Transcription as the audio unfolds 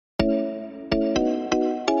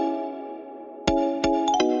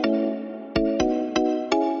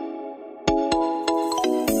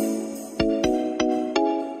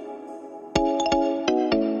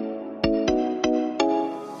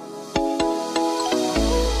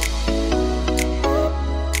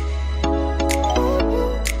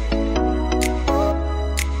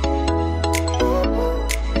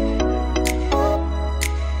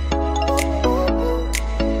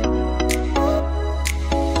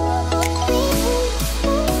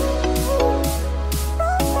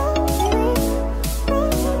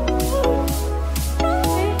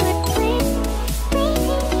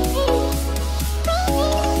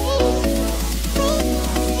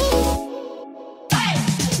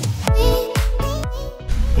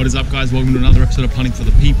What is up, guys? Welcome to another episode of Punting for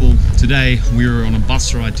the People. Today we are on a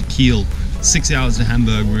bus ride to Kiel, 6 hours to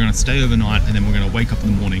Hamburg. We're going to stay overnight and then we're going to wake up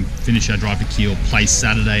in the morning, finish our drive to Kiel, play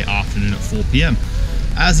Saturday afternoon at 4 p.m.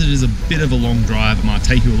 As it is a bit of a long drive, I'm going to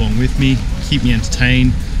take you along with me, keep me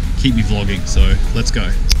entertained, keep me vlogging. So let's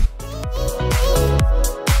go.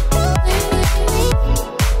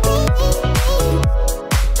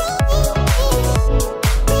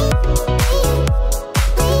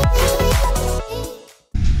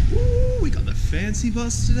 Fancy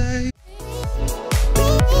bus today.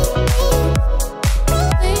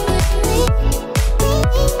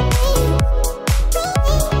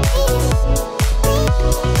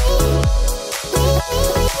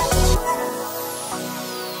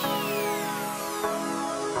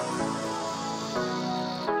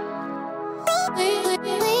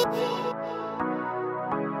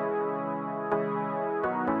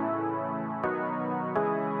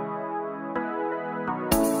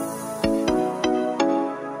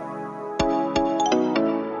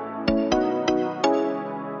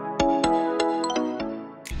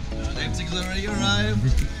 Already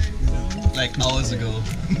arrived like hours ago.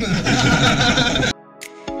 Arrived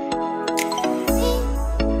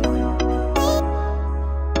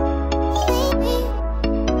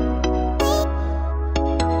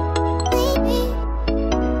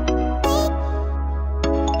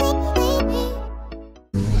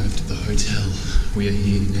at the hotel. We are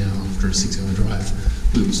here now after a 6-hour drive.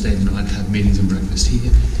 We will stay the night, have meetings and breakfast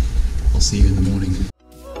here. I'll see you in the morning.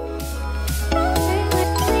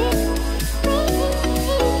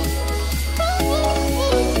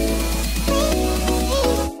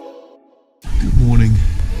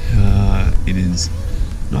 It is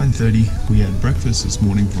 9:30. We had breakfast this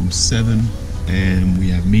morning from 7 and we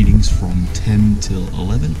have meetings from 10 till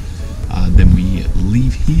 11. Then we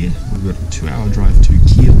leave here. We've got a 2-hour drive to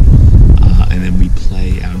Kiel and then we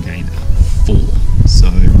play our game at 4.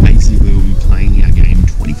 So basically we'll be playing our game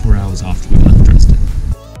 24 hours after we left Dresden.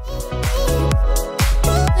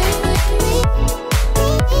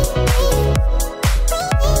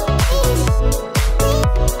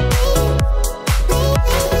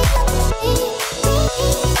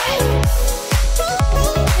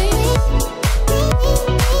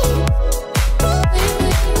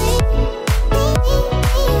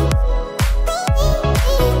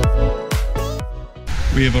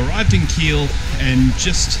 We have arrived in Kiel, and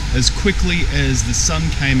just as quickly as the sun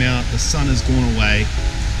came out, the sun has gone away.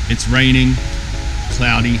 It's raining,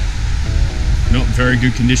 cloudy, not very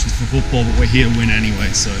good conditions for football, but we're here to win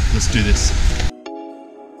anyway, so let's do this.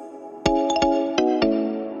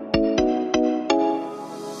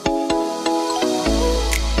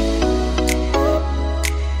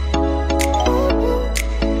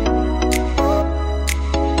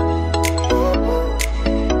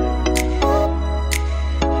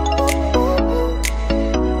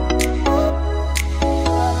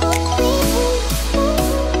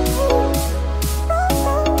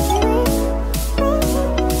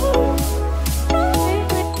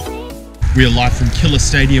 We are live from Kiel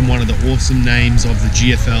Stadium, one of the awesome names of the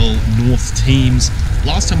GFL North teams.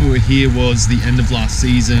 Last time we were here was the end of last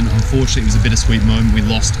season. Unfortunately, it was a bittersweet moment. We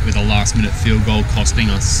lost with a last-minute field goal, costing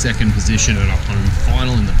us second position at our home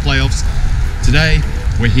final in the playoffs. Today,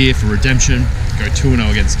 we're here for redemption, go 2-0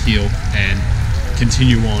 against Kiel, and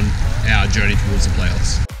continue on our journey towards the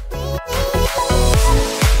playoffs.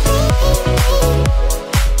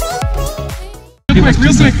 Real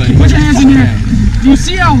quick, put your hands in here. Do you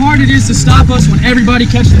see how hard it is to stop us when everybody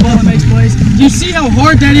catches the ball and makes plays? Do you see how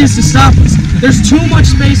hard that is to stop us? There's too much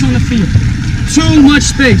space on the field. Too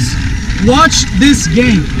much space. Watch this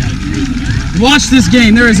game. Watch this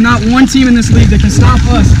game. There is not one team in this league that can stop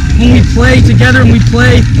us when we play together and we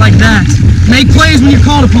play like that. Make plays when you're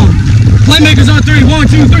called upon. Playmakers on 3. 1,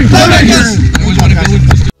 2, 3. Playmakers! I always want to go with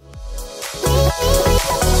this.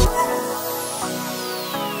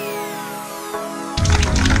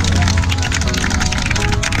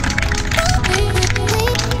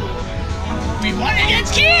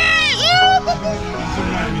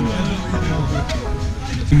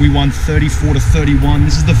 We won 34-31.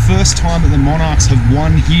 This is the first time that the Monarchs have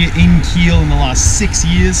won here in Kiel in the last 6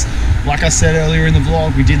 years. Like I said earlier in the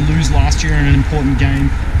vlog, we did lose last year in an important game,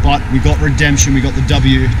 but we got redemption, we got the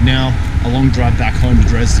W. Now a long drive back home to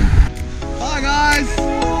Dresden. Bye guys!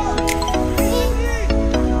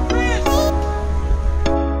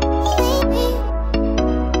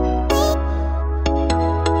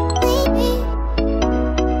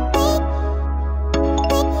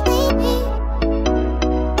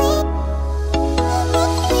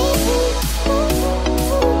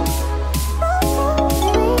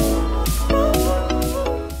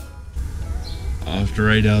 After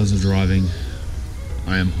 8 hours of driving,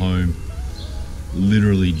 I am home.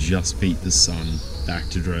 Literally just beat the sun back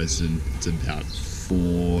to Dresden. It's about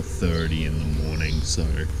 4:30 in the morning, so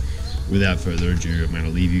without further ado, I'm going to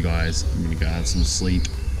leave you guys. I'm going to go have some sleep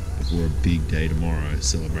before a big day tomorrow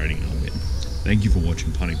celebrating our win. Thank you for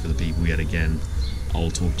watching Punting for the People yet again. I'll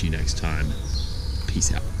talk to you next time.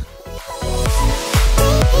 Peace out.